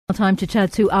Time to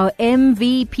chat to our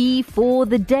MVP for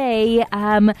the day,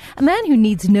 a man who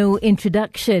needs no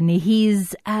introduction.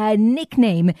 His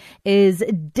nickname is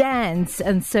Dance.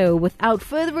 And so without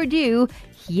further ado,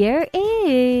 here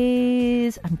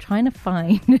is, I'm trying to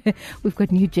find, we've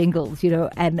got new jingles,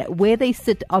 and where they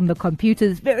sit on the computer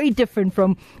is very different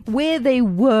from where they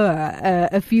were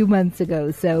a few months ago.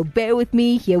 So bear with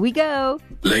me. Here we go.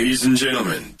 Ladies and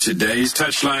gentlemen, today's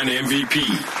Touchline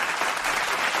MVP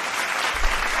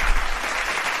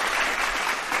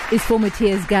is former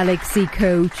Tears Galaxy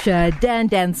coach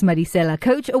Dance Malesela.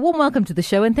 Coach, a warm welcome to the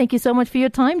show and thank you so much for your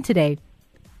time today.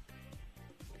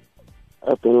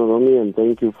 Afternoon, Romy, and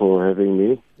thank you for having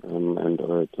me and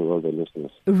to all the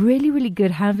listeners. Really, really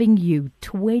good having you.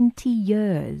 20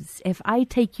 years. If I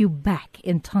take you back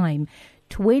in time,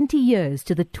 20 years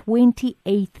to the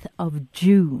 28th of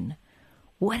June,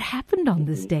 what happened on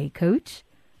this day, Coach?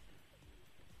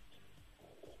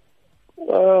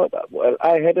 Well,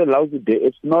 I had a lousy day.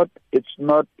 It's not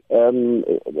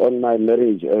on my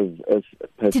marriage as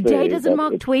per today se, doesn't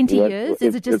mark 20 years.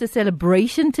 Is it just a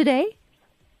celebration today?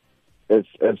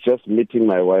 It's just meeting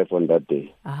my wife on that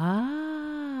day.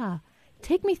 Ah,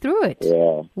 take me through it.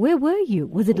 Yeah. Where were you?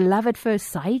 Was it love at first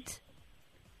sight?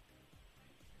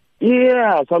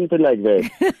 Yeah, something like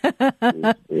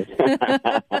that.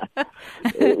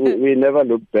 we never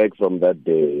looked back from that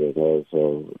day,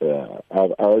 So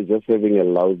I was just having a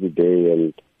lousy day,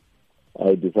 and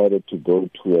I decided to go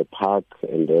to a park,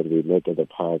 and then we met at the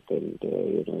park, and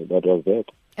that was it.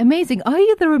 Amazing. Are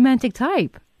you the romantic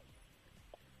type?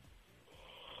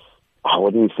 I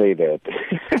wouldn't say that.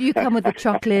 Do you come with the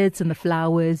chocolates and the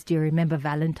flowers? Do you remember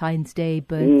Valentine's Day,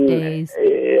 birthdays?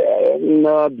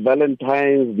 Not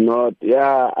Valentine's, not.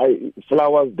 Yeah,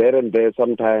 flowers there and there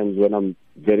sometimes when I'm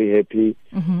very happy,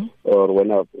 or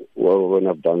when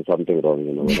I've done something wrong,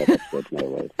 when I've upset my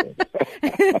wife.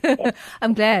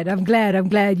 I'm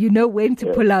glad. You know when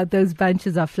to pull out those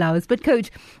bunches of flowers. But Coach,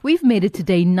 we've made it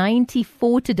today,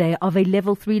 94 today of a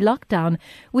level 3 lockdown.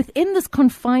 Within this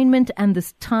confinement and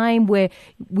this time where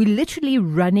we're literally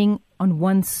running on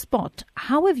one spot,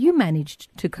 how have you managed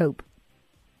to cope?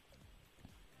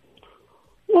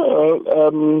 Well,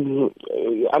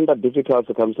 under difficult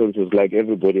circumstances like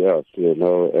everybody else,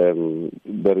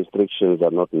 the restrictions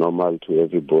are not normal to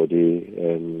everybody.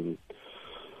 And,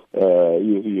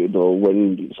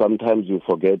 when sometimes you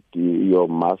forget your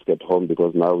mask at home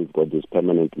because now we've got these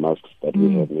permanent masks that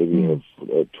we have, maybe you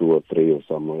have 2 or 3 or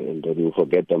somewhere, and then you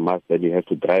forget the mask, then you have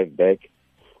to drive back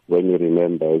when you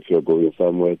remember if you're going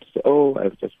somewhere to say, oh,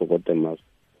 I've just forgot the mask.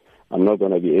 I'm not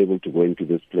going to be able to go into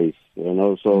this place,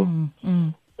 so...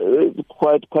 It's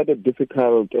quite a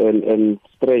difficult and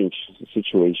strange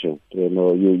situation.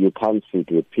 You can't sit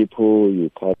with people,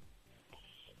 you can't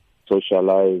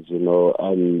socialize.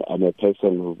 I'm a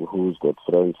person who's got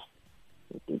friends,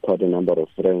 quite a number of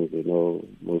friends.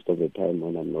 Most of the time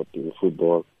when I'm not in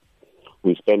football,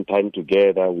 we spend time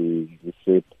together. We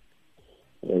sit.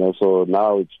 So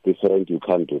now it's different. You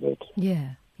can't do that.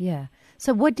 Yeah.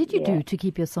 So what did you do to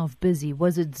keep yourself busy?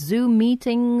 Was it Zoom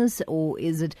meetings or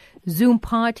is it Zoom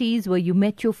parties where you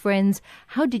met your friends?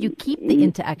 How did you keep the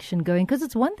interaction going? Because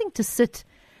it's one thing to sit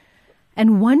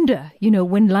and wonder,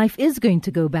 when life is going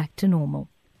to go back to normal.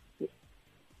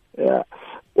 Yeah.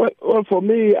 Well, for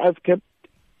me, I've kept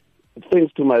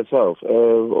things to myself.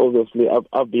 Obviously,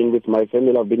 I've been with my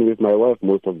family. I've been with my wife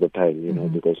most of the time,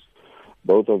 because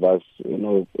both of us,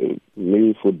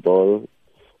 me, football,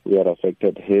 we are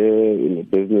affected here in the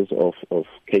business of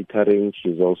catering.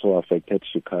 She's also affected.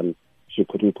 She couldn't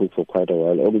cook for quite a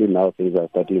while. Only now things are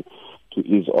starting to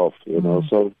ease off,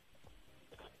 So,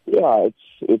 yeah,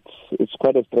 it's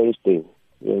quite a strange thing,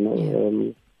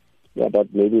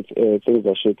 But maybe things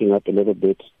are shaking up a little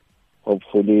bit.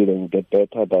 Hopefully they'll get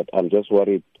better. But I'm just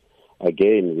worried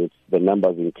again with the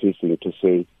numbers increasing to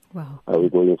say, are we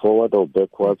going forward or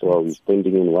backwards, or are we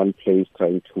standing in one place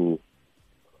trying to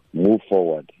move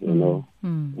forward,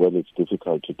 when it's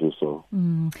difficult to do so.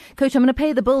 Coach, I'm going to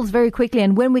pay the bills very quickly,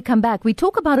 and when we come back, we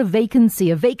talk about a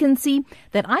vacancy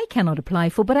that I cannot apply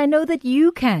for, but I know that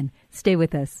you can. Stay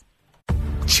with us.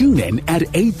 Tune in at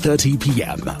 8:30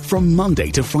 p.m. from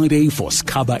Monday to Friday for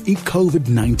Skaba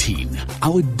COVID-19,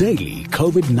 our daily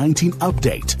COVID-19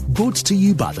 update, brought to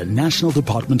you by the National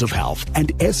Department of Health and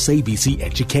SABC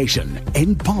Education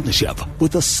in partnership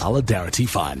with the Solidarity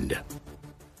Fund.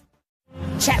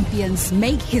 Champions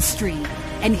make history.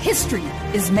 And history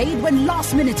is made when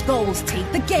last-minute goals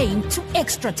take the game to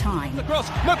extra time. Across,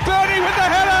 McBurney with the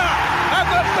header! And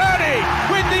McBurney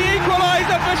with the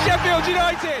equaliser for Sheffield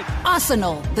United!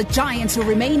 Arsenal, the giants who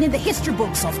remain in the history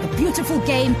books of the beautiful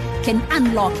game, can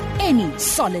unlock any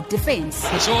solid defence.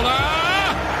 Malesela,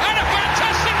 and a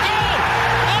fantastic goal!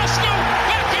 Arsenal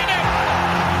back in it!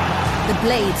 The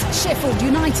Blades, Sheffield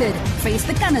United, face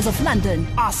the Gunners of London,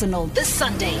 Arsenal, this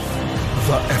Sunday.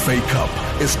 The FA Cup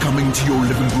is coming to your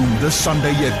living room this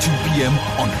Sunday at 2 p.m.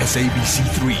 on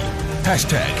SABC3.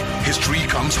 # History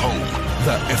Comes Home.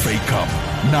 The FA Cup,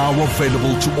 now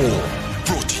available to all.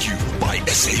 Brought to you by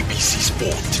SABC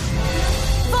Sport.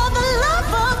 For the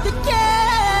love of the game.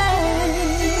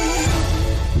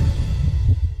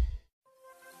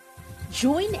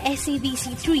 Join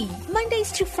SABC3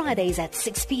 Mondays to Fridays at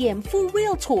 6 p.m. for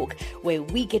Real Talk, where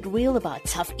we get real about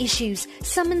tough issues,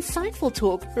 some insightful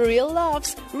talk, real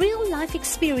laughs, real life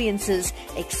experiences,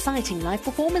 exciting live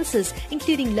performances,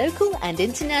 including local and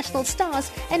international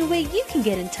stars, and where you can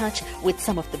get in touch with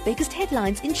some of the biggest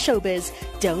headlines in showbiz.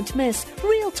 Don't miss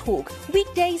Real Talk,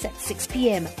 weekdays at 6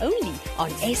 p.m. only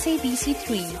on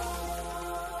SABC3.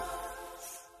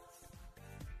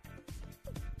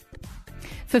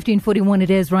 15:41 it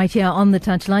is right here on the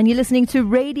touchline. You're listening to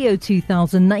Radio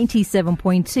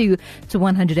 2097.2 to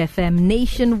 100 FM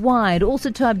nationwide. Also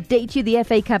to update you, the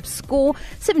FA Cup score,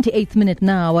 78th minute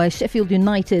now. Sheffield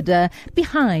United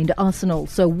behind Arsenal.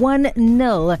 So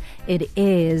 1-0 it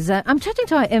is. I'm chatting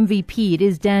to our MVP. It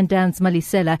is Dance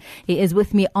Malesela. He is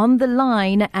with me on the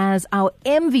line as our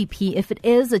MVP. If it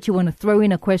is that you want to throw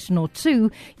in a question or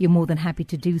two, you're more than happy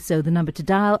to do so. The number to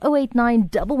dial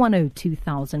 089 110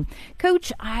 2000.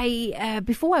 Coach,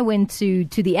 before I went to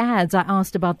the ads, I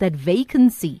asked about that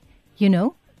vacancy, you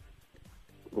know?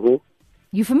 Mm-hmm.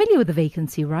 You're familiar with the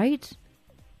vacancy, right?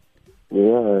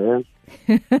 Yeah,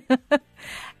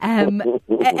 and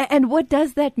what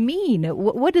does that mean?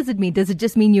 What does it mean? Does it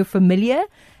just mean you're familiar?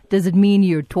 Does it mean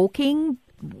you're talking?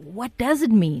 What does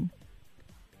it mean?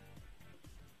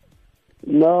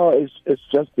 No, it's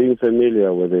just being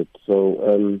familiar with it.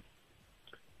 So,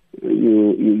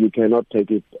 you cannot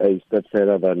take it a step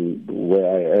further than where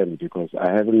I am, because I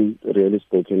haven't really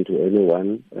spoken to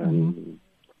anyone.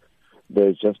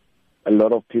 There's just a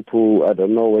lot of people. I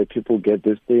don't know where people get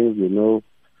these things, you know.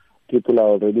 People are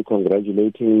already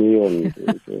congratulating me on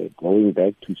going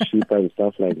back to Chipa and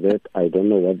stuff like that. I don't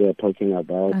know what they're talking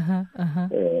about.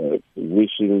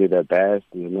 Wishing me the best,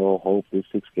 you know, hope these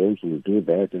 6 games will do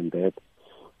that and that.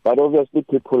 But obviously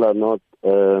people are not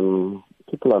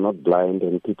blind,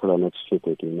 and people are not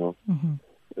stupid, you know.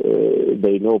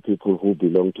 They know people who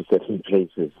belong to certain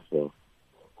places. So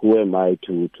who am I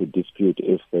to dispute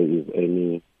if there is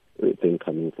anything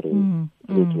coming through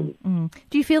to me?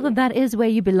 Do you feel that is where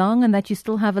you belong and that you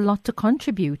still have a lot to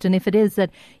contribute? And if it is that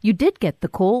you did get the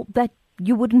call, that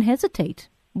you wouldn't hesitate?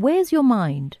 Where's your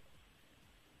mind?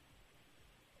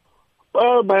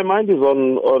 Well, my mind is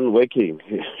on working,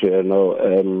 you know.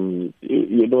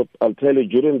 You know, I'll tell you,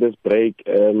 during this break,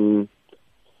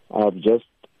 I've just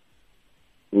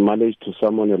managed to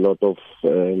summon a lot of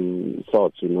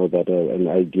thoughts, you know, that and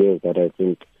ideas that I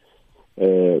think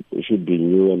should be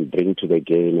new and bring to the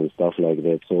game and stuff like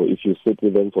that. So if you sit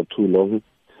with them for too long,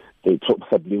 they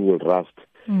probably will rust.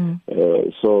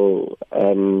 So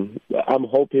I'm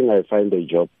hoping I find a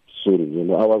job soon. You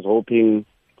know, I was hoping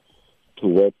to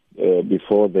work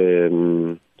before the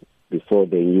new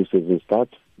season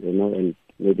starts, you know, and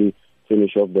maybe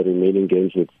finish off the remaining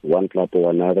games with one club or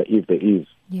another, if there is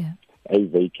a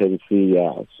vacancy.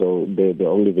 Yeah, so the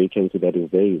only vacancy that is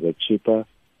there is a Chipa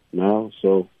now.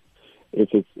 So if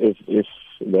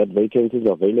that vacancy is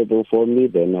available for me,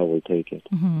 then I will take it.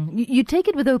 You take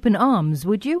it with open arms,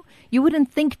 would you? You wouldn't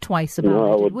think twice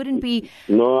about it. It wouldn't be.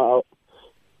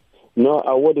 No,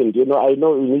 I wouldn't. You know, I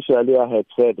know initially I had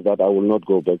said that I will not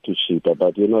go back to Chipa,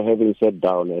 but, you know, having sat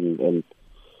down and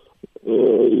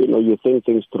you know, you think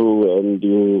things through, and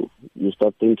you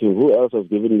start thinking, who else has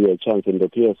given you a chance in the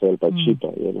PSL but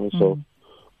Chipa, you know? So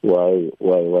why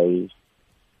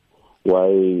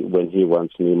when he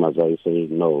wants me must I say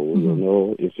no, you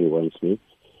know, if he wants me?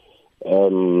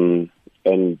 And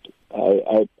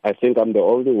I think I'm the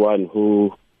only one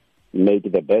who made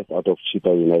the best out of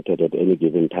Chipa United at any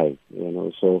given time, you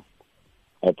know, so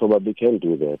I probably can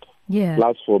do that. Yeah.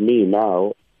 Plus for me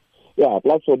now, I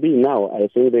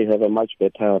think they have a much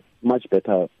better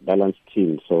balanced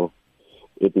team, so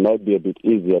it might be a bit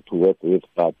easier to work with,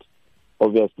 but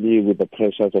obviously with the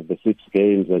pressures of the 6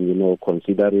 games and, you know,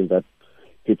 considering that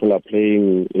people are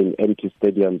playing in empty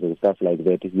stadiums and stuff like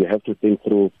that, you have to think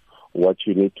through what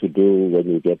you need to do when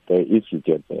you get there, if you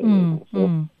get there. You know?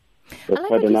 So There's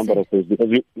quite a number of things because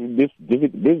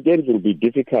these games will be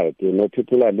difficult.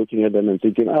 People are looking at them and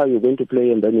thinking, you're going to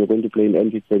play and then you're going to play in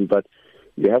anything, but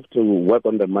you have to work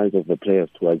on the minds of the players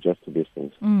to adjust to these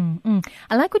things.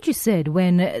 I like what you said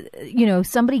when,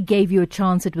 somebody gave you a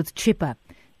chance, it was chipper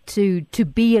to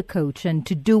be a coach and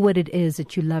to do what it is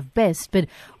that you love best. But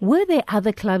were there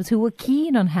other clubs who were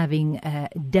keen on having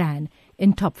Dan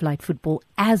in top flight football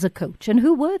as a coach? And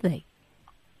who were they?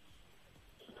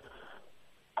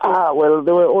 Well,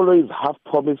 there were always half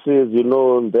promises,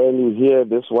 and then you hear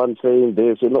this one saying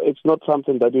this. It's not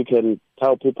something that you can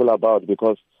tell people about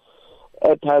because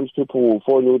at times people will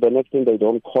phone you, the next thing they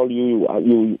don't call you,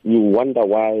 you wonder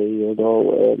why,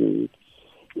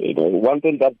 one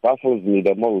thing that baffles me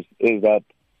the most is that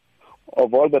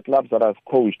of all the clubs that I've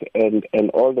coached and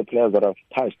all the players that I've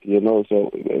touched,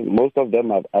 so most of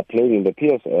them are playing in the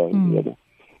PSL,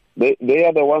 They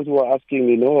are the ones who are asking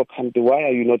me, why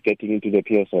are you not getting into the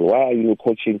PSL? Why are you not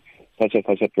coaching such a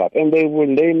club? And they will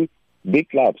name big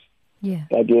clubs. Yeah.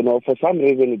 But, for some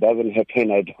reason it doesn't happen.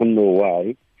 I don't know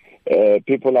why.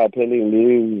 People are telling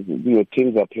me your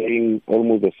teams are playing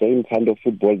almost the same kind of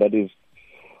football that is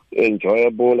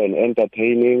enjoyable and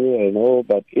entertaining,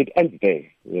 but it ends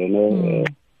there,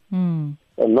 And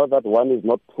not that one is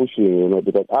not pushing,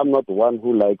 because I'm not the one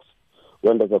who likes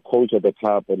when there's a coach at the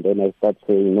club and then I start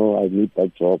saying, no, I need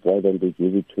that job, why don't they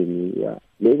give it to me? Yeah.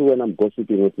 Maybe when I'm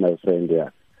gossiping with my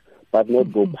friend, but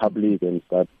not go public and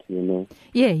start,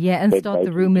 Yeah, and start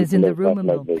the rumors in the rumor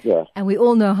mill. Like And we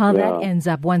all know how that ends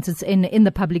up once it's in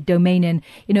the public domain and,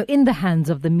 in the hands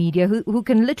of the media who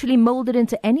can literally mold it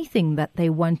into anything that they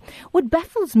want. What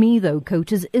baffles me, though,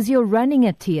 Coach, is you're running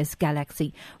at TS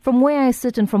Galaxy. From where I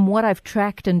sit and from what I've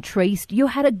tracked and traced, you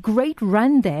had a great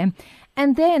run there.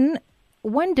 And then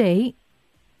one day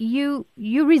you're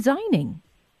resigning.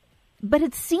 But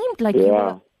it seemed like you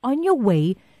were on your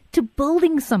way to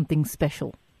building something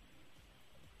special.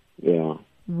 Yeah.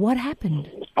 What happened?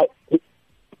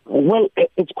 Well,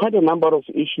 it's quite a number of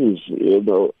issues,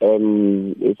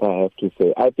 if I have to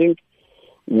say. I think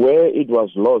where it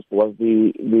was lost was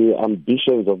the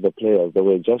ambitions of the players. They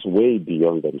were just way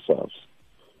beyond themselves.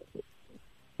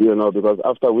 Because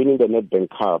after winning the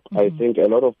Nedbank Cup, I think a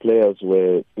lot of players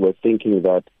were thinking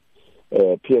that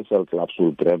PSL clubs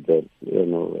will grab them,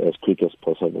 as quick as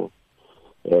possible.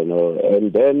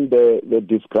 And then the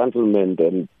disgruntlement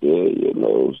and,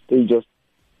 they just,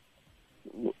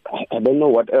 I don't know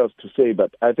what else to say,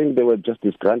 but I think they were just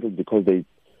disgruntled because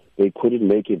they couldn't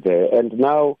make it there. And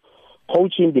now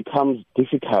coaching becomes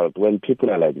difficult when people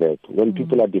are like that, when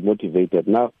people are demotivated.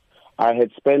 Now, I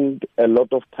had spent a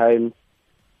lot of time,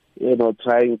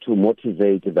 trying to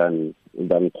motivate than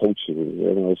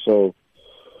coaching, so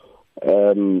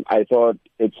I thought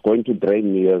it's going to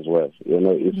drain me as well,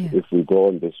 if we go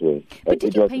on this way. But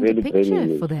did you paint a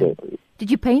picture for them? Did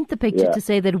you paint the picture to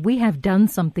say that we have done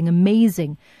something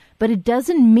amazing, but it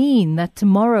doesn't mean that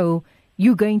tomorrow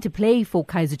you're going to play for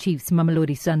Kaizer Chiefs,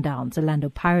 Mamelodi Sundowns, Orlando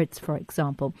Pirates, for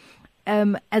example?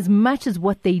 As much as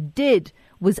what they did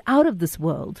was out of this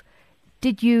world,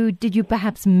 did you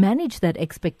perhaps manage that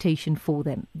expectation for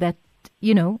them that,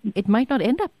 it might not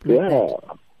end up like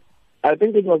that? I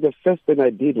think it was the first thing I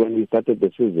did when we started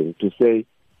the season to say,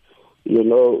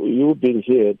 you being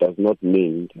here does not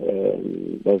mean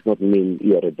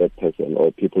you're a bad person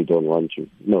or people don't want you.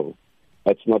 No,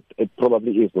 it's not. It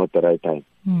probably is not the right time,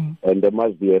 and there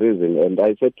must be a reason. And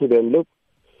I said to them, look,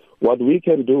 what we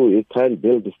can do is try and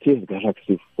build the TS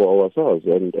Galaxy for ourselves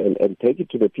and take it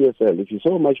to the PSL. If you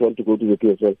so much want to go to the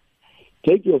PSL,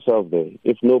 take yourself there.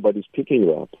 If nobody's picking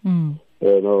you up,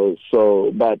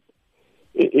 but.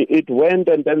 It went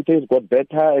and then things got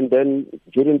better and then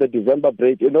during the December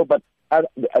break, but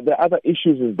the other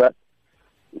issues is that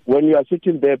when you are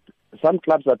sitting there, some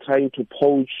clubs are trying to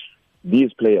poach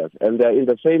these players and they're in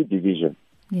the same division.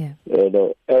 Yeah.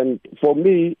 And for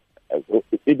me,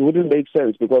 it wouldn't make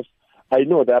sense because I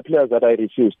know there are players that I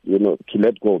refused, to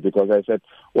let go because I said,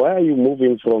 why are you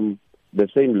moving from the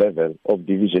same level of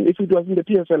division? If it was in the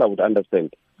PSL, I would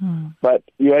understand. But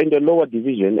you are in the lower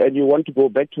division and you want to go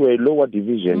back to a lower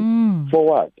division for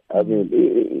what? I mean,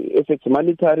 if it's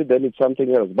monetary, then it's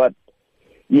something else. But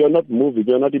you're not moving,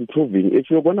 you're not improving.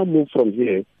 If you're going to move from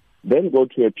here, then go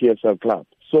to a PSL club.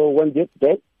 So when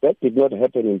that did not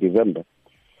happen in December,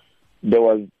 there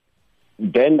was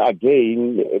then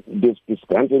again this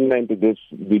disgruntlement,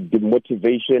 the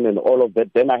motivation and all of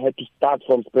that. Then I had to start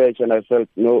from scratch and I felt,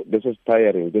 no, this is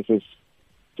tiring. This is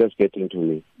just getting to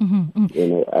me.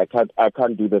 I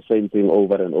can't do the same thing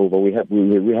over and over. We have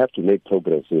to make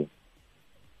progress here.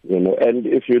 And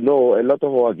if a lot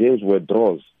of our games were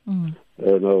draws,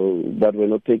 but we're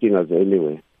not taking us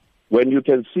anywhere. when you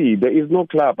can see there is no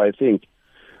club, I think,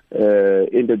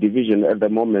 in the division at the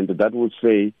moment that would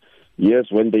say,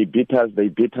 yes, when they beat us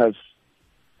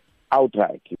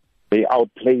outright. They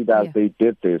outplayed us, they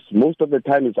did this. Most of the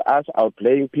time it's us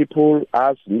outplaying people,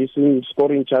 us missing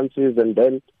scoring chances and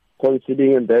then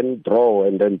conceding and then draw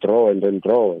and then draw and then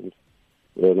draw.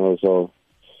 So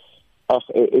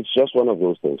it's just one of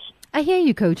those things. I hear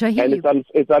you, Coach. I hear you. And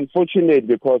it's unfortunate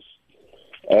because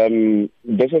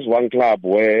this is one club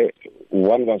where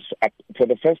one was, for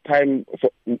the first time, for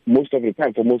most of the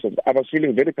time, I was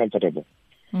feeling very comfortable.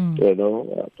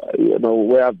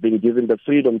 Where I've been given the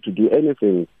freedom to do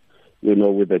anything,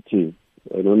 with the team.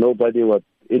 Nobody was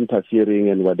interfering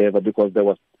and whatever, because there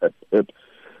was a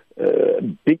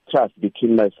big trust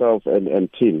between myself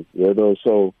and team.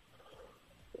 So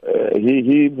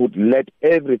he would let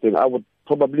everything. I would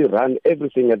probably run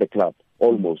everything at the club,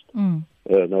 almost. But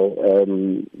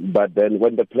then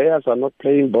when the players are not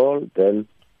playing ball, then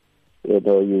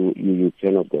you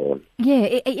cannot go on. Yeah,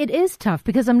 it is tough,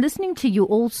 because I'm listening to you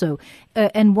also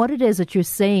and what it is that you're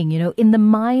saying, in the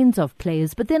minds of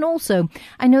players. But then also,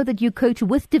 I know that you coach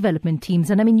with development teams,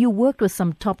 and I mean, you worked with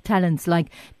some top talents like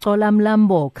Tola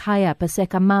Mlambo, Kaya,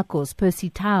 Paseka Marcos,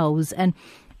 Percy Taus, and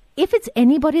if it's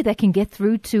anybody that can get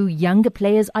through to younger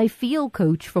players, I feel,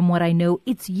 Coach, from what I know,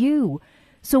 it's you.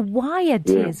 So why at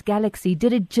Tears Galaxy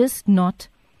did it just not,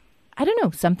 I don't know,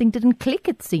 something didn't click,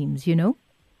 it seems,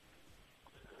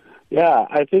 Yeah,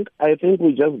 I think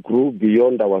we just grew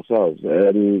beyond ourselves,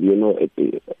 and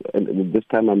and this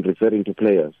time I'm referring to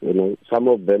players. Some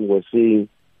of them were seeing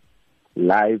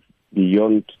life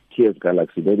beyond Tears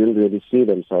Galaxy. They didn't really see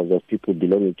themselves as people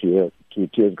belonging to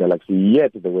Tears Galaxy.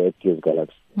 Yet they were at Tears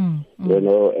Galaxy.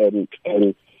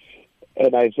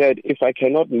 And I said, if I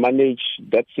cannot manage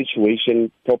that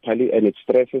situation properly and it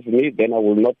stresses me, then I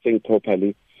will not think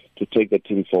properly to take the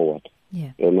team forward.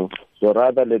 Yeah. So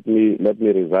rather let me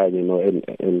resign,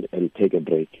 and take a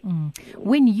break.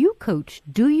 When you coach,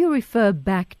 do you refer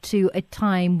back to a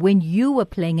time when you were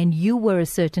playing and you were a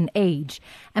certain age,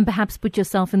 and perhaps put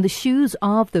yourself in the shoes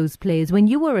of those players when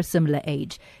you were a similar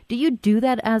age? Do you do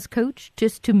that as coach,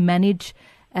 just to manage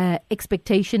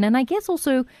expectation and I guess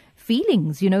also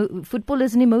feelings? Football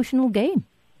is an emotional game.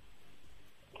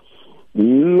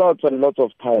 Lots and lots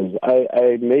of times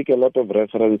I make a lot of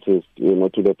references,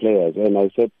 to the players, and I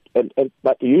said,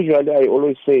 but usually I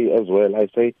always say as well,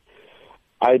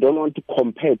 I don't want to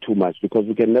compare too much, because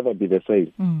we can never be the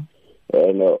same.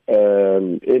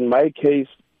 In my case,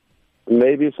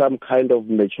 maybe some kind of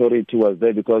maturity was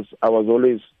there, because I was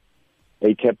always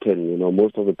a captain.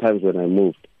 Most of the times when I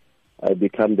moved, I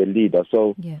become the leader,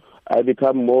 so I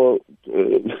become more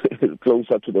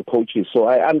closer to the coaches. So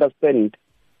I understand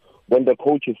when the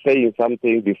coach is saying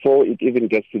something before it even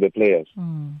gets to the players.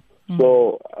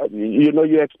 So,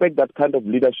 you expect that kind of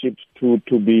leadership to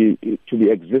be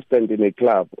existent in a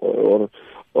club or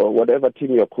whatever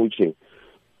team you're coaching.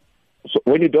 So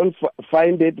when you don't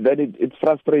find it, then it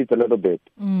frustrates a little bit.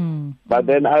 But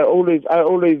then I always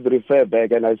refer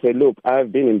back and I say, look,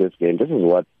 I've been in this game. This is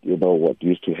what what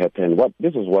used to happen.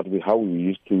 This is how we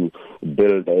used to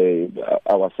build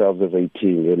ourselves as a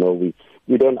team.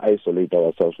 We don't isolate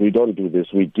ourselves. We don't do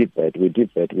this. We did that.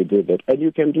 And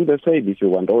you can do the same if you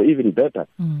want, or even better,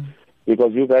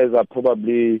 because you guys are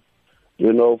probably,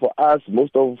 for us,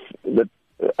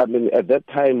 at that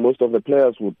time, most of the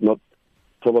players would not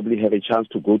probably have a chance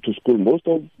to go to school. Most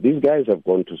of these guys have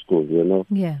gone to school,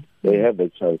 Yeah. They have a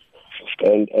chance.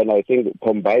 And I think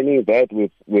combining that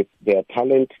with their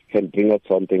talent can bring out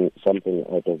something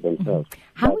out of themselves.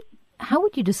 How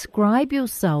would you describe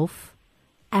yourself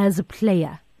as a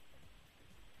player?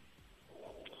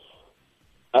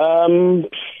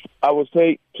 I would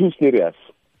say too serious.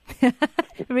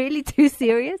 Really, too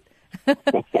serious?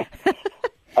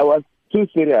 I was too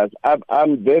serious.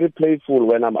 I'm very playful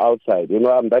when I'm outside.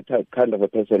 I'm that kind of a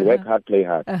person. Work hard, play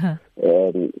hard.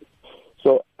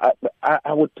 So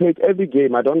I would take every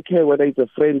game. I don't care whether it's a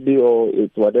friendly or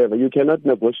it's whatever. You cannot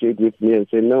negotiate with me and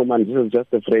say, no, man, this is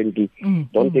just a friendly.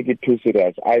 Don't take it too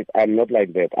serious. I'm not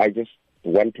like that. I just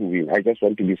want to win. I just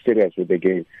want to be serious with the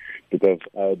game, because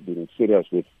I've been serious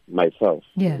with myself.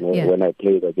 When I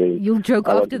play the game. You'll joke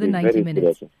after the 90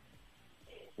 minutes. Serious.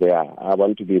 Yeah, I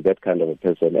want to be that kind of a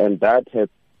person. And that has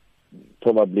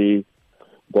probably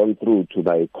gone through to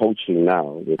my coaching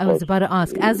now. I was about to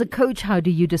ask, as a coach, how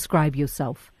do you describe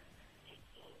yourself?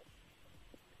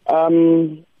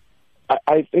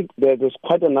 I think there's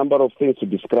quite a number of things to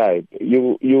describe.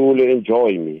 You will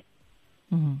enjoy me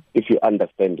if you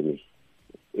understand me,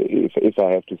 if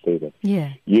I have to say that.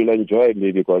 Yeah. You'll enjoy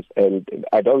me and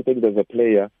I don't think there's a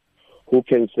player who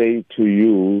can say to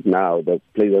you now, the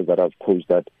players that I've coached,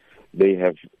 that they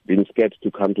have been scared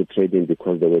to come to training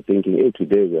because they were thinking, hey,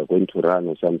 today we are going to run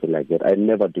or something like that. I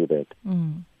never do that.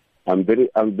 I'm very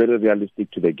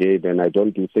realistic to the game, and I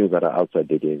don't do things that are outside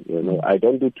the game. You know, I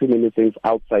don't do too many things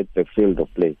outside the field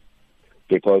of play,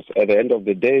 because at the end of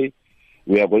the day,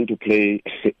 we are going to play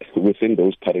within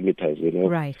those perimeters. You know,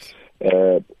 right?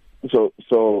 So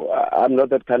I'm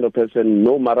not that kind of person.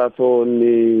 No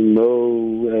marathon,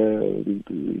 no,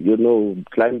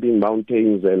 climbing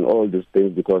mountains and all these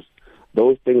things, because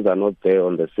those things are not there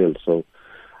on the field. So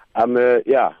I'm,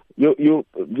 you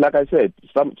like I said,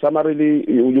 summarily,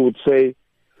 you would say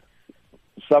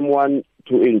someone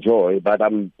to enjoy, but I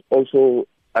can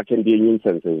be a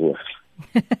nuisance as well.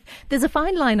 There's a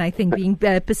fine line, I think, being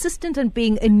persistent and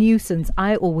being a nuisance,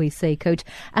 I always say, Coach.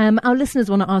 Our listeners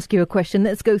want to ask you a question.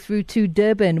 Let's go through to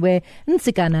Durban, where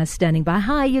Nsikana is standing by.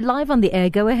 Hi, you're live on the air.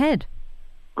 Go ahead.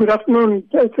 Good afternoon.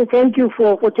 Thank you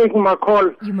for taking my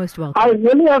call. You're most welcome. I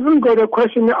really haven't got a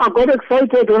question. I got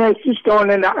excited when I switched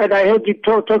on and I heard you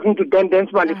talking to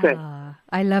Dance Malesela.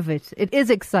 I love it. It is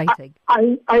exciting.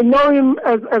 I know him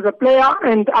as a player,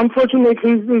 and unfortunately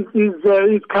his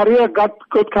career got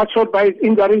cut short by his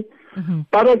injury.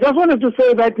 But I just wanted to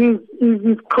say that his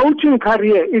coaching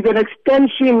career is an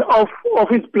extension of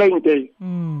his playing days.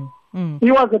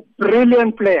 He was a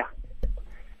brilliant player.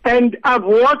 And I've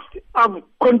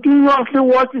continuously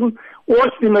watched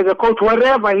him as a coach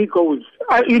wherever he goes.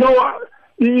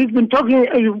 He's been talking,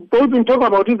 you've both been talking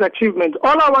about his achievements.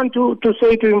 All I want to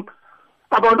say to him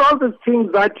about all the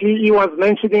things that he was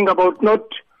mentioning about not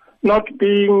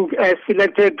being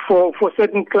selected for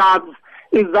certain clubs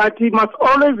is that he must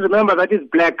always remember that he's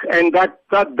black, and that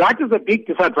is a big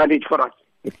disadvantage for us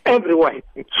everywhere.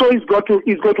 So he's got to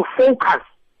focus.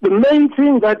 The main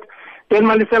thing that Dan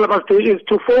Malesela must do is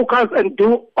to focus and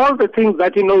do all the things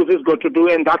that he knows he's got to do,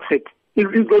 and that's it. He's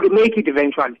going to make it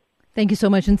eventually. Thank you so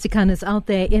much. Nsikana's out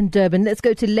there in Durban. Let's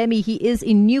go to Lemmy. He is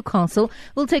in Newcastle.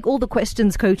 We'll take all the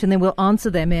questions, Coach, and then we'll answer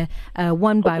them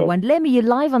one by one. Lemmy, you're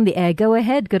live on the air. Go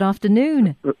ahead. Good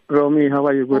afternoon. Romy, how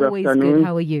are you? Good Always afternoon. Good.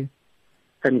 How are you?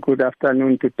 And good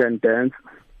afternoon to Dance.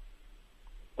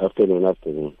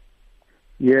 Afternoon.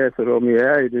 Yes, Romy,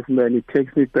 this man, it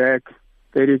takes me back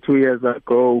 32 years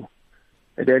ago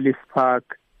at Ellis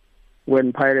Park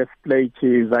when Pirates played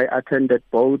Chiefs. I attended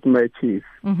both matches.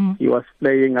 He was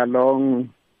playing along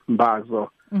Mbazo,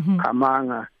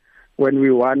 Kamanga, when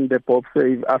we won the Bob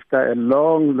Save after a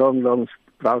long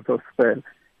drought of spell.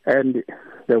 And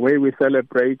the way we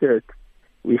celebrated,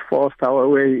 we forced our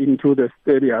way into the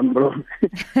stadium, bro.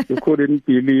 You couldn't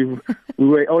believe. We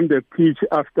were on the pitch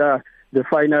after the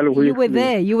final whistle. You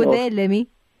were there, Lemmy.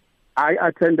 I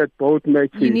attended both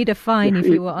matches. You need a fine if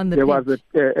you were on the pitch.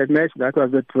 There was a match that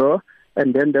was a draw,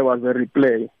 and then there was a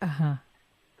replay.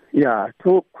 Yeah,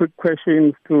 two quick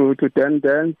questions to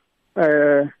Dan.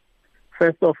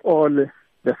 First of all, the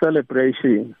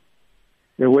celebration.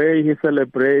 The way he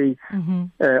celebrates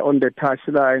on the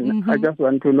touchline. I just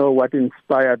want to know what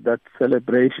inspired that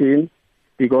celebration,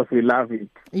 because we love it.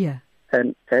 Yeah.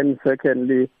 And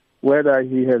secondly, whether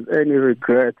he has any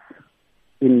regrets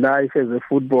in life as a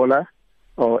footballer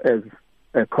or as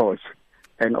a coach.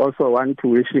 And also want to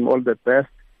wish him all the best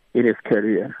in his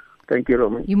career. Thank you,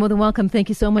 Romy. You're more than welcome. Thank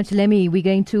you so much, Lemmy. We're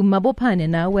going to Mabopane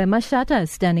now, where Mashata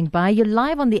is standing by. You're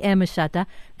live on the air, Mashata.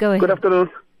 Go ahead. Good afternoon.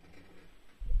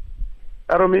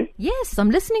 Romy? Yes,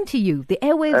 I'm listening to you. The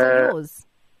airwaves are yours.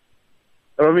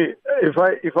 Romy, if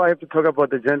I have to talk about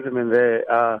the gentleman there,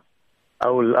 I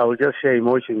will just share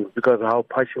emotions because of how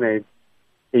passionate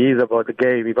he is about the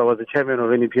game. If I was the chairman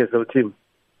of any PSL team,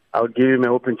 I would give him an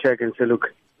open check and say, look,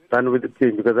 run with the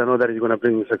team, because I know that he's going to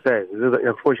bring you success. It's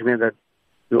unfortunate that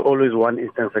you always want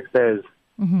instant success.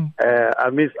 I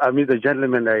miss the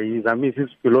gentleman that he is. I miss his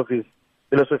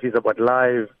philosophies about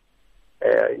life.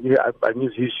 I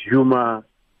miss his humor.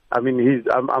 I mean,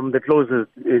 I'm the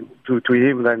closest to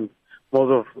him than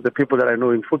most of the people that I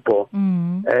know in football.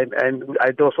 And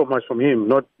I do so much from him,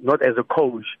 not as a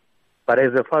coach, but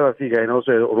as a father figure and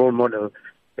also a role model.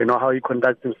 You know, how he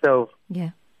conducts himself.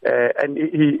 Yeah. And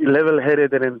he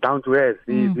level-headed and down to earth.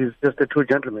 He's just a true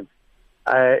gentleman.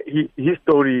 His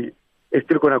story is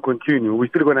still going to continue. We're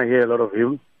still going to hear a lot of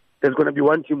him. There's going to be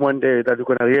one team one day that we're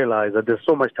going to realize that there's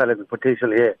so much talent and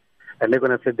potential here. And they're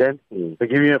going to say, then, we're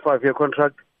giving you a 5-year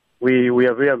contract. We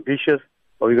are very ambitious,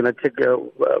 but we're going to take,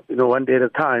 one day at a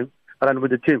time, run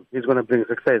with the team. He's going to bring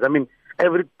success. I mean,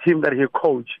 every team that he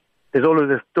coached, there's always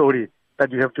a story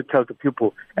that you have to tell to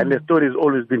people. And the story has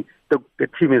always been, the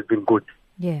team has been good.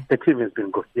 Yeah. The team has been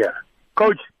good, yeah.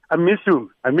 Coach, I miss you.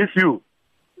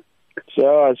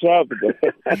 Sure.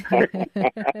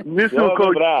 Miss you,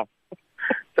 coach.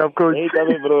 Coach.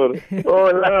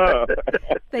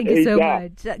 Thank you so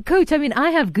much. Coach, I mean,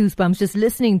 I have goosebumps just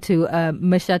listening to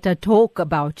Mashata talk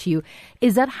about you.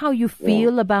 Is that how you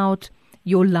feel about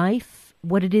your life,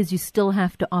 what it is you still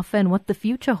have to offer, and what the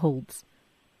future holds?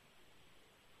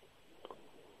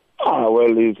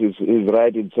 Well, he's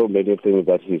right in so many things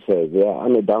that he says. Yeah,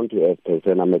 I'm a down-to-earth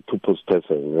person. I'm a people's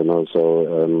person,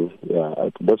 So,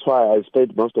 that's why I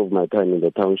spent most of my time in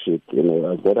the township.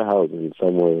 I've got a house in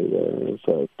somewhere.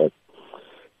 But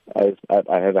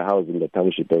I have a house in the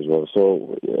township as well.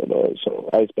 So, so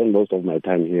I spend most of my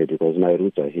time here because my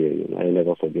roots are here. I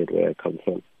never forget where I come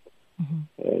from.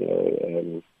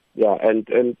 Mm-hmm.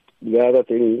 And the other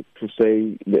thing to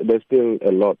say, there's still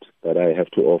a lot that I have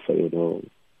to offer,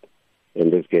 in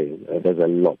this game. There's a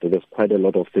lot. There's quite a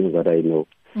lot of things that I know.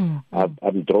 Mm-hmm.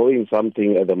 I'm drawing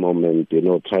something at the moment,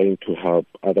 trying to help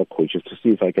other coaches, to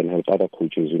see if I can help other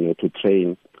coaches, to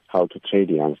train, how to train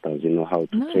youngsters, how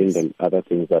to train them, other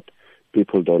things that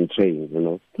people don't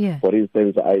train, Yeah. For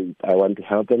instance, I want to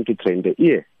help them to train the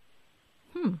ear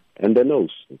and the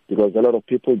nose, because a lot of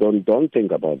people don't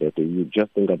think about it. You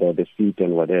just think about the feet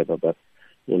and whatever, but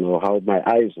how my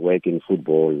eyes work in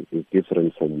football is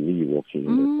different from me walking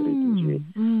in the street,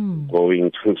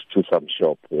 going to some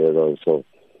shop, So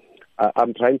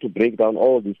I'm trying to break down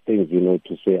all these things,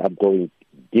 to say I'm going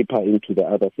deeper into the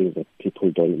other things that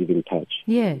people don't even touch.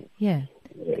 And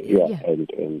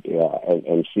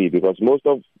see, because most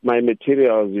of my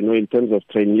materials, in terms of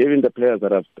training, even the players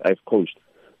that I've coached,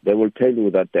 they will tell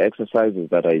you that the exercises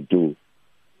that I do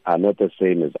are not the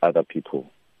same as other people.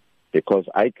 Because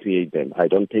I create them. I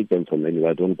don't take them from anywhere.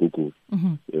 I don't Google.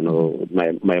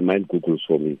 My mind Googles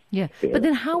for me. Yeah. But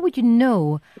then how would you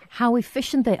know how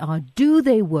efficient they are? Do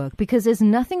they work? Because there's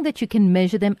nothing that you can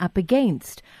measure them up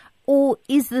against. Or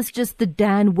is this just the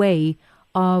Dan way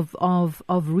of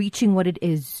reaching what it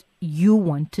is you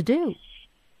want to do?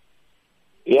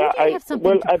 Yeah, I have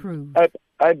something to prove.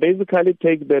 I basically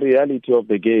take the reality of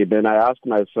the game and I ask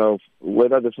myself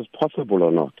whether this is possible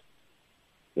or not.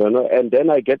 And then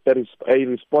I get a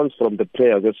response from the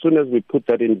players. As soon as we put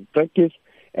that in practice,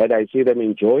 and I see them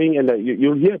enjoying, and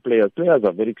you'll hear players. Players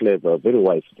are very clever, very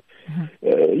wise.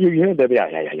 You hear them,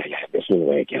 this will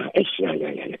work,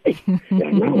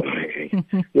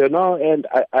 and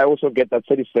I also get that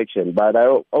satisfaction. But I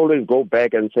always go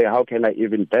back and say, how can I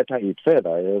even better it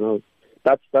further?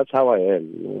 That's how I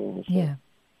am. So.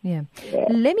 Yeah.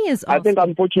 Let me ask. I think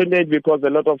I'm fortunate because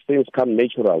a lot of things come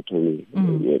natural to me.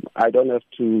 I don't have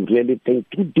to really think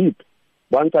too deep.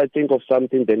 Once I think of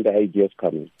something, then the ideas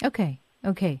come. Okay.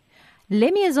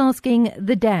 Lemmy is asking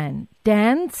the Dan.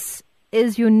 Dance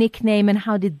is your nickname, and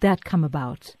how did that come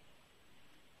about?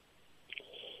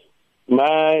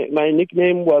 My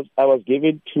nickname I was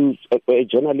given to a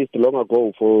journalist long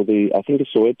ago for I think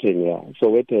it's Sowetan,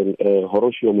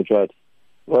 Horatio Mujwadi.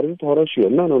 Or is it Horatio?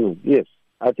 No. Yes.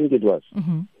 I think it was.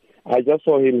 Mm-hmm. I just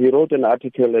saw him. He wrote an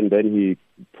article and then he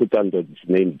put under his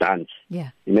name Dance.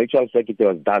 Yeah. In actual fact, it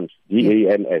was Dance,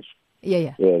 D-A-N-S.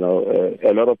 Yeah.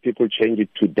 A lot of people change it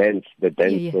to Dance, the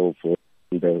dance show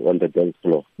on the dance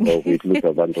floor.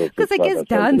 Because I guess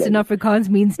dance in Afrikaans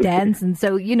means dance, and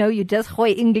so you just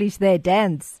gooi English there,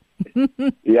 dance.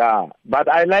 Yeah, but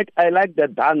I like the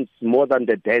dance more than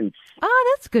the dance.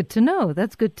 That's good to know.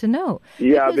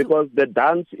 Yeah, because the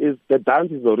dance is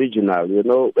original.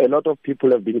 A lot of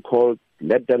people have been called,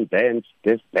 let them dance,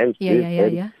 dance.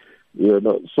 Yeah.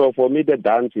 So for me the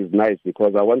dance is nice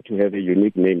because I want to have a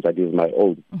unique name that is my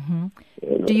own.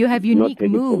 Mm-hmm. Do you have unique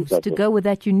moves to go with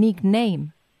that unique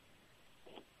name?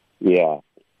 Yeah.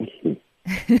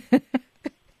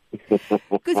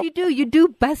 Because you do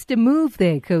bust a move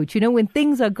there, Coach, when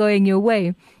things are going your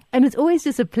way. And it's always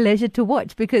just a pleasure to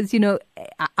watch because,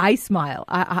 I smile,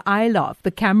 I laugh.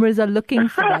 The cameras are looking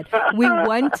for that. We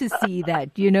want to see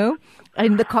that,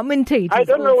 and the commentators. I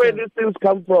don't know where these things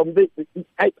come from.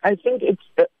 I think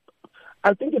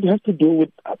I think it has to do with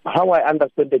how I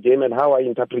understand the game and how I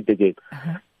interpret the game.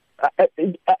 Uh-huh.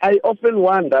 I often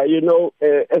wonder,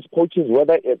 as coaches,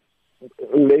 whether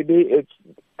maybe it's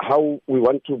how we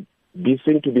want to be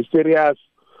seen to be serious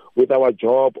with our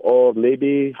job, or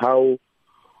maybe how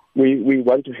we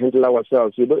want to handle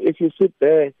ourselves. If you sit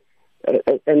there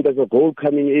and there's a goal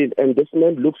coming in and this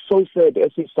man looks so sad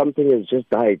as if something has just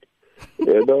died.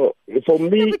 For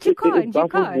me, it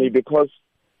baffles me because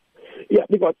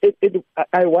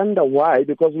I wonder why,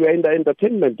 because we are in the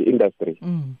entertainment industry,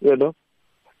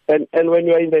 And when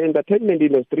you are in the entertainment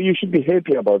industry, you should be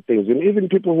happy about things. And even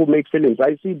people who make films,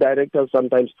 I see directors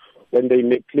sometimes when they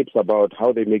make clips about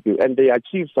how they make it, and they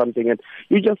achieve something, and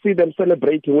you just see them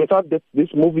celebrating without this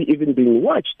movie even being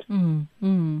watched.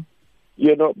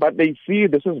 You know, but they see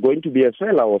this is going to be a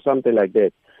seller or something like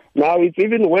that. Now it's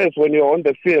even worse when you're on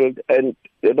the field and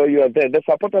you know you are there. The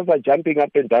supporters are jumping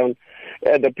up and down,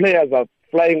 the players are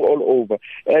flying all over,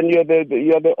 and you're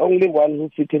the only one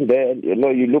who's sitting there. And, you know,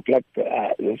 you look like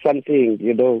something.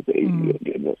 You know,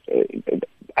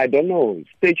 I don't know,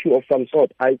 statue of some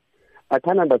sort. I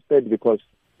can't understand, because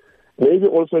maybe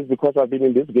also it's because I've been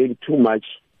in this game too much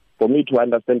for me to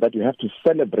understand that you have to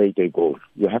celebrate a goal.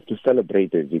 You have to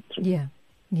celebrate a victory. Yeah.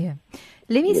 Yeah.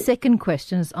 Lemmy's second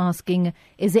question is asking,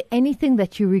 is there anything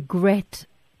that you regret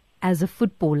as a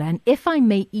footballer? And if I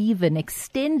may even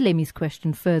extend Lemmy's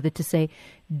question further to say,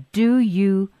 do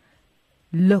you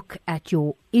look at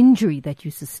your injury that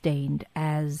you sustained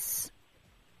as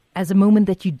a moment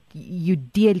that you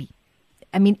dearly,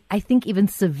 I mean, I think even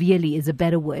severely is a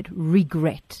better word,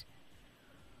 regret?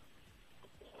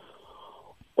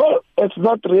 Well, it's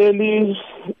not really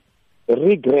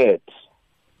regret.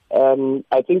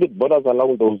 I think it borders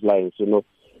along those lines, you know.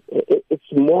 It's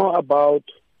more about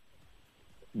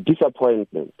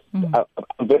disappointment.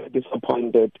 I'm very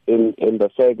disappointed in the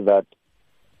fact that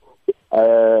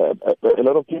a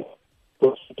lot of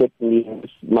people took me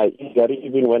my injury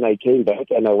even when I came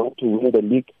back and I went to win the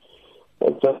league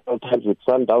several times with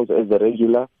Sundowns as a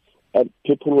regular, and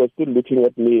people were still looking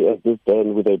at me as this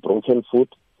Dan with a broken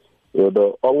foot. You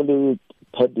know, only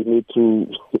had me to,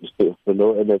 you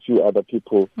know, and a few other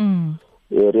people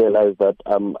realize that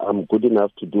I'm good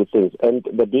enough to do things. And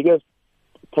the biggest,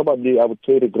 probably I would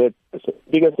say regret,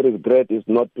 biggest regret is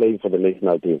not playing for the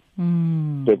national team.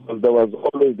 Because there was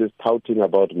always this touting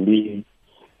about me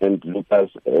and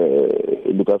Lucas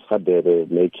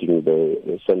Hadere making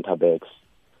the centre backs.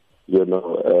 You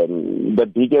know,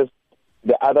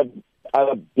 the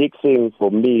other big thing for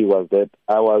me was that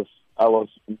I was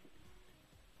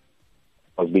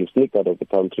being sneaked out of the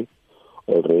country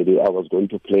already. I was going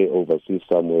to play overseas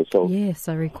somewhere. So yes,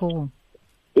 I recall.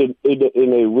 In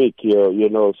a week, you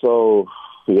know. So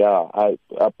yeah, I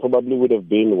probably would have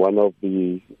been one of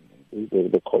the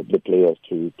players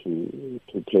to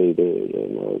play there. You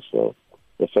know, so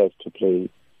the first to play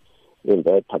in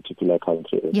that particular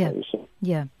country.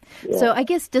 Yeah. So I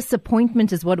guess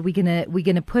disappointment is what we're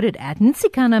gonna put it at.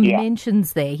 Nsikana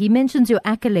mentions there. He mentions your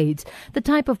accolades, the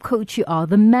type of coach you are,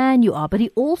 the man you are, but he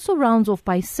also rounds off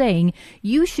by saying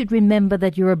you should remember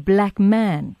that you're a black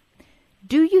man.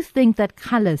 Do you think that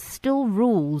colour still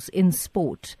rules in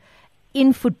sport?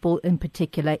 In football in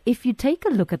particular, if you take a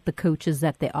look at the coaches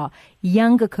that there are,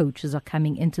 younger coaches are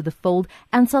coming into the fold,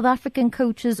 and South African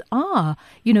coaches are,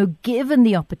 you know, given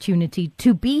the opportunity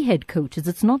to be head coaches.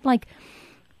 It's not like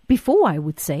before, I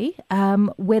would say,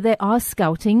 where they are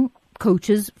scouting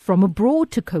coaches from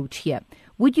abroad to coach here.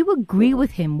 Would you agree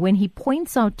with him when he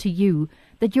points out to you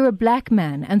that you're a black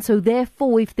man, and so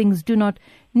therefore if things do not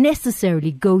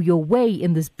necessarily go your way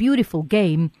in this beautiful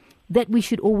game, that we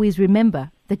should always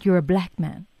remember that you're a black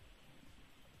man?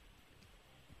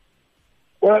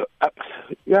 Well,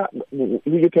 yeah,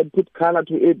 you can put color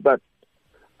to it, but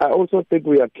I also think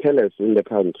we are careless in the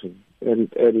country.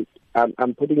 And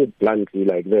I'm putting it bluntly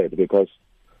like that because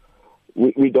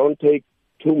we don't take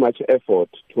too much effort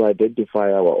to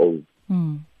identify our own.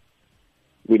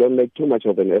 We don't make too much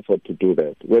of an effort to do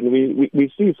that. When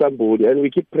we see somebody and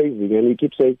we keep praising and we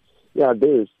keep saying, yeah,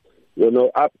 this, you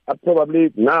know, I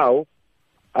probably now,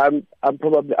 I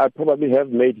probably have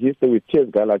made history with Chess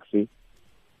Galaxy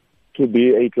to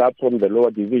be a club from the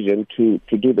lower division to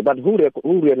do that. But who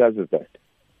realizes that?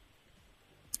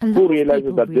 Who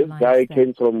realizes that this guy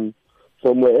came from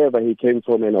wherever he came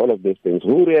from and all of these things?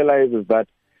 Who realizes that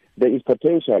there is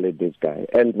potential in this guy?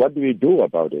 And what do we do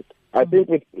about it? I think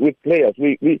with players,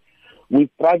 we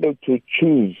struggle to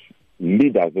choose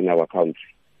leaders in our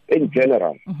country in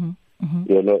general.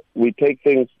 You know, we take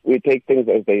things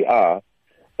as they are.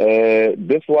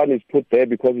 This one is put there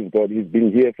because he's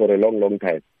been here for a long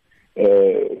time.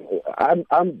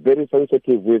 I'm very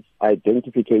sensitive with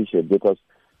identification because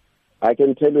I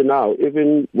can tell you now,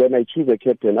 even when I choose a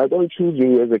captain, I don't choose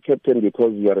you as a captain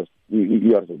because you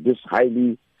are this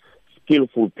highly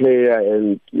skillful player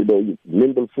and, you know,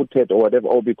 nimble-footed or whatever,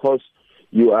 or because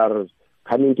you are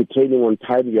coming to training on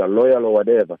time, you are loyal or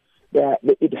whatever.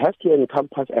 It has to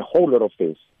encompass a whole lot of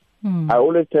things. I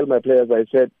always tell my players,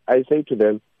 I say to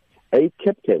them, a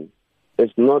captain is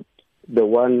not the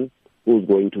one who's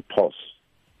going to toss.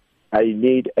 I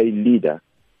need a leader.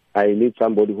 I need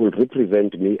somebody who will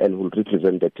represent me and who will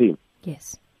represent the team.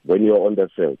 Yes. when you're on the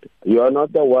field. You are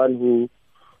not the one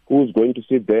who's going to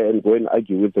sit there and go and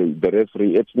argue with the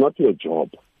referee. It's not your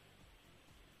job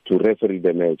to referee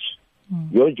the match.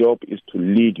 Your job is to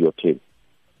lead your team.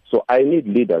 So I need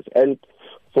leaders. And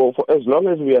for as long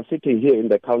as we are sitting here in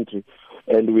the country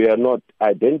and we are not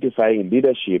identifying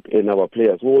leadership in our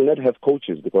players, we will not have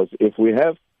coaches, because if we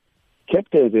have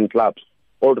captains in clubs,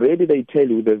 already they tell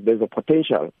you there's a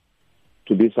potential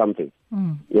to be something.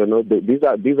 You know, these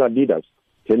are leaders.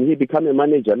 Can he become a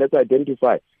manager? Let's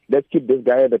identify. Let's keep this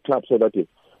guy at the club so that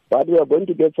but we are going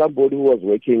to get somebody who was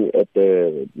working at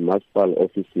the municipal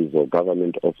offices or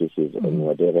government offices and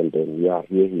whatever, and then,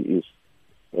 here he is.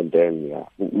 And then,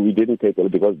 we didn't take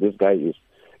it because this guy is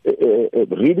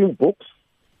reading books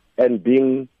and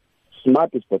being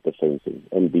smart is not the same thing,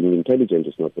 and being intelligent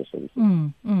is not the same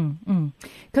thing.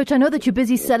 Coach, I know that you're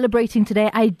busy celebrating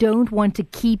today. I don't want to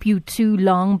keep you too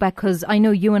long, because I know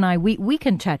you and I, we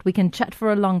can chat. We can chat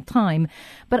for a long time.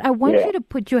 But I want you to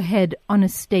put your head on a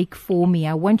stake for me.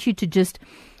 I want you to just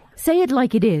say it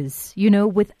like it is, you know,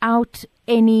 without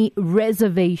any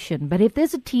reservation. But if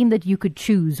there's a team that you could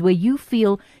choose where you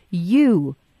feel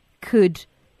you could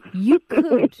you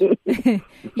could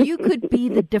be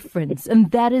the difference,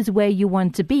 and that is where you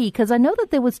want to be. Because I know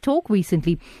that there was talk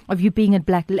recently of you being at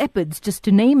Black Leopards, just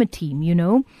to name a team, you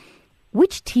know.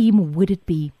 Which team would it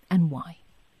be and why?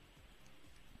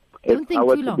 Don't think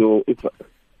too long.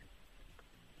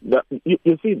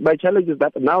 You see, my challenge is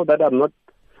that now that I'm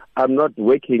not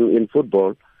working in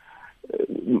football,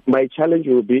 my challenge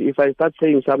will be if I start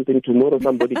saying something tomorrow,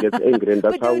 somebody gets angry, and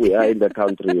that's how we are in the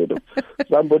country. You know,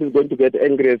 somebody's going to get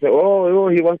angry and say, "Oh,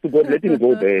 he wants to go. Let him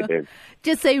go there." Then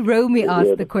just say Romy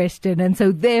asked the question, and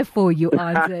so therefore you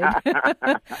answered.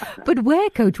 But where,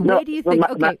 Coach? Where do you think?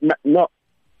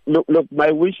 Look,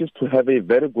 my wish is to have a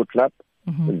very good club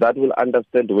that will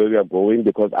understand where we are going,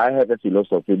 because I have a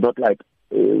philosophy, not like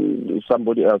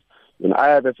somebody else. And I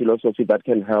have a philosophy that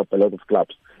can help a lot of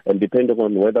clubs. And depending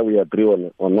on whether we agree or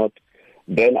not,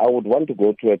 then I would want to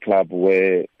go to a club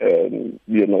where,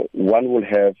 one will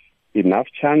have enough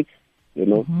chance,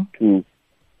 to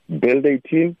build a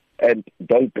team and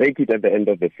don't break it at the end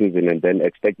of the season and then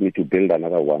expect me to build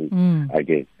another one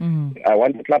again. I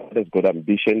want a club that's got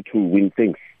ambition to win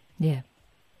things. Yeah.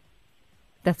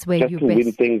 That's where you're to best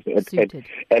win things,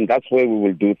 and that's where we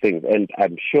will do things. And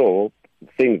I'm sure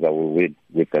things that will win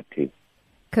with that team.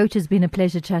 Coach, it's been a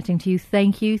pleasure chatting to you.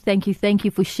 Thank you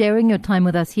for sharing your time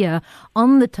with us here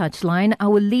on the touchline. I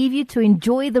will leave you to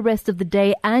enjoy the rest of the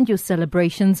day and your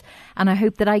celebrations, and I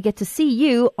hope that I get to see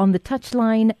you on the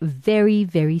touchline very,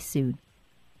 very soon.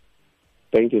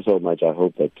 Thank you so much. I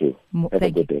hope that too. Have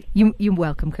a good day. You're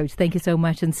welcome, Coach. Thank you so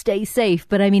much, and stay safe.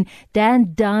 But I mean,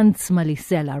 Dan dance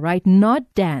Malesela, right?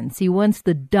 Not dance. He wants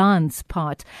the dance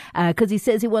part because he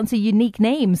says he wants a unique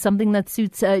name, something that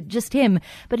suits just him.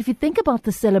 But if you think about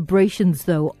the celebrations,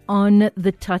 though, on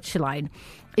the touchline,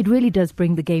 it really does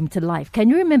bring the game to life. Can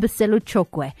you remember Selo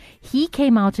Chokwe? He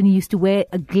came out and he used to wear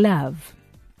a glove.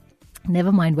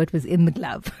 Never mind what was in the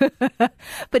glove.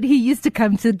 But he used to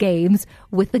come to games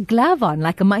with a glove on,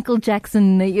 like a Michael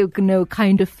Jackson,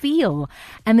 kind of feel.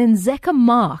 And then Zeka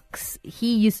Marks,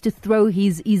 he used to throw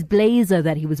his blazer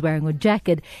that he was wearing, or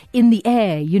jacket, in the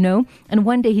air, And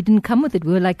one day he didn't come with it.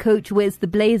 We were like, Coach, where's the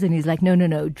blazer? And he's like,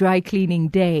 no, dry cleaning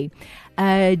day.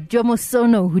 Jomo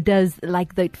Sono, who does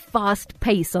like the fast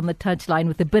pace on the touchline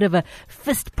with a bit of a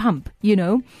fist pump,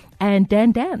 and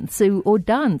Dan Dance, who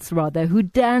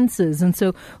dances. And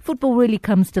so football really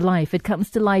comes to life. It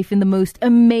comes to life in the most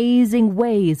amazing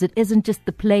ways. It isn't just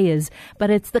the players,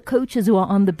 but it's the coaches who are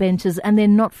on the benches, and they're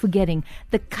not forgetting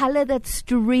the color that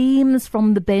streams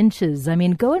from the benches. I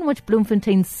mean, go and watch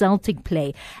Bloemfontein Celtic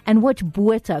play and watch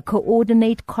Bueta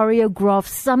coordinate, choreograph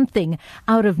something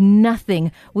out of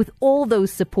nothing with all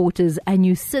those supporters, and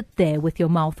you sit there with your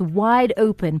mouth wide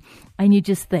open and you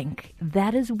just think,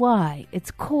 that is why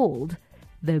it's called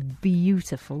the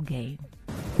beautiful game.